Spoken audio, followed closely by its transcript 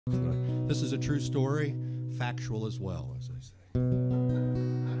This is a true story, factual as well, as they say.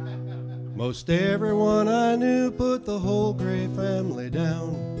 Most everyone I knew put the whole Gray family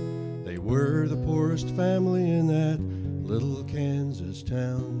down. They were the poorest family in that little Kansas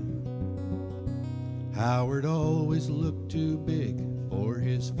town. Howard always looked too big for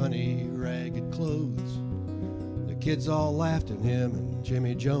his funny ragged clothes. The kids all laughed at him and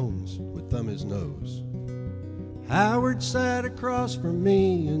Jimmy Jones would thumb his nose. Howard sat across from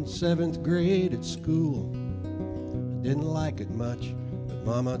me in 7th grade at school. I didn't like it much, but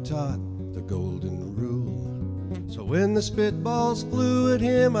Mama taught the golden rule. So when the spitballs flew at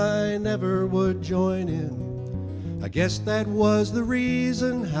him, I never would join in. I guess that was the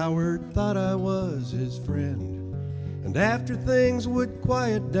reason Howard thought I was his friend. And after things would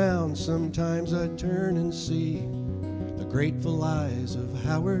quiet down, sometimes I'd turn and see the grateful eyes of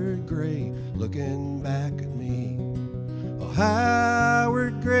Howard Gray looking back at me. Oh,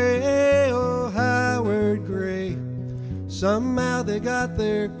 Howard Gray, oh, Howard Gray, somehow they got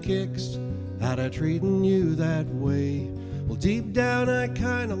their kicks out of treating you that way. Well, deep down I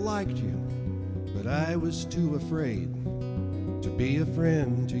kinda liked you, but I was too afraid to be a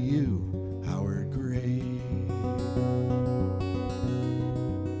friend to you, Howard Gray.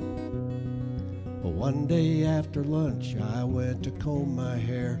 Well, one day after lunch I went to comb my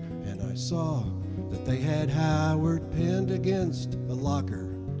hair, and I saw that they had Howard pinned against a locker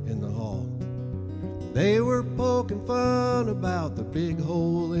in the hall. They were poking fun about the big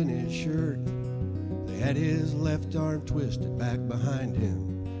hole in his shirt. They had his left arm twisted back behind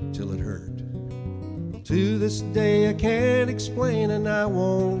him till it hurt. To this day I can't explain, and I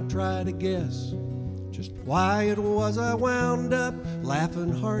won't try to guess just why it was I wound up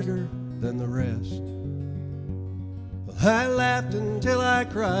laughing harder than the rest. Well, I laughed until I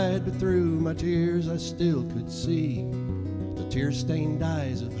cried, but through my tears I still could see the tear-stained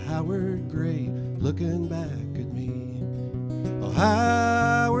eyes of Howard Gray looking back at me. Oh,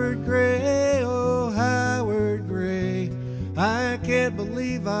 Howard Gray, oh, Howard Gray, I can't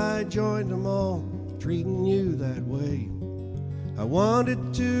believe I joined them all treating you that way. I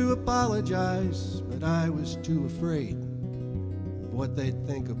wanted to apologize, but I was too afraid of what they'd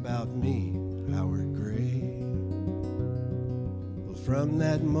think about me, Howard Gray. Well, from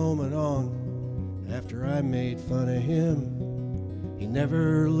that moment on, after I made fun of him, he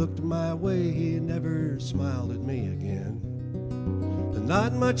never looked my way, he never smiled at me again. And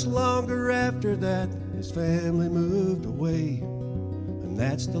not much longer after that, his family moved away. And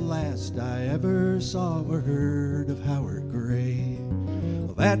that's the last I ever saw or heard of Howard Gray.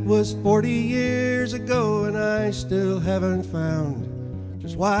 Well, that was 40 years ago, and I still haven't found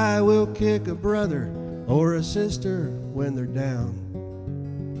just why we'll kick a brother or a sister when they're down.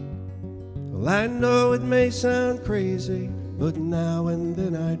 Well, I know it may sound crazy, but now and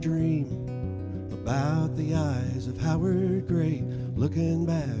then I dream about the eyes of Howard Gray looking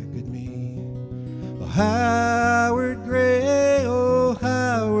back at me. Oh, Howard Gray, oh,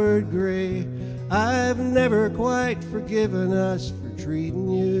 Howard Gray, I've never quite forgiven us for treating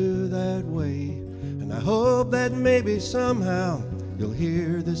you that way. And I hope that maybe somehow you'll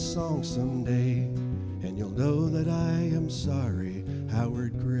hear this song someday, and you'll know that I am sorry,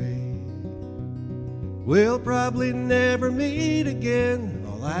 Howard Gray. We'll probably never meet again.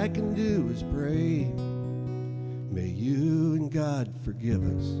 All I can do is pray. May you and God forgive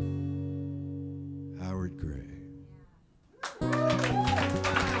us, Howard Gray.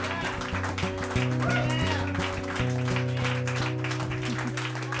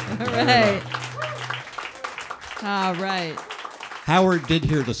 All right. All right. Howard did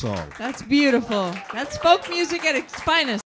hear the song. That's beautiful. That's folk music at its finest.